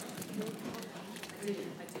Yes.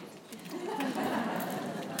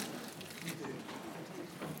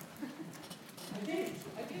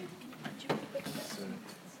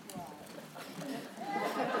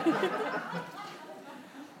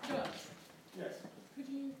 Could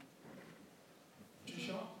you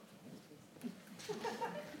sure?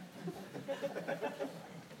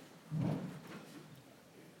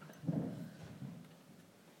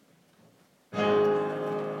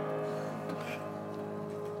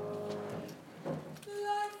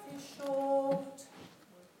 Life is short,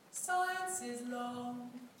 science is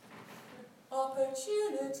long,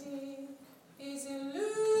 opportunity is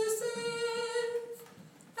elusive,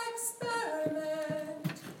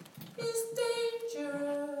 experiment is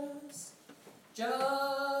dangerous,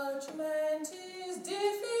 judgment is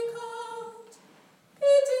difficult,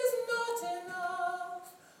 it is not enough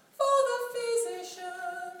for the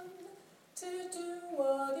physician to do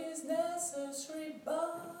what is necessary,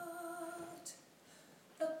 but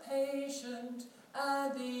the patient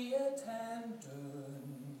and the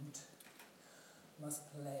attendant must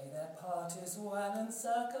play their part as well, and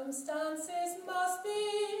circumstances must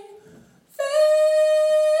be favourable.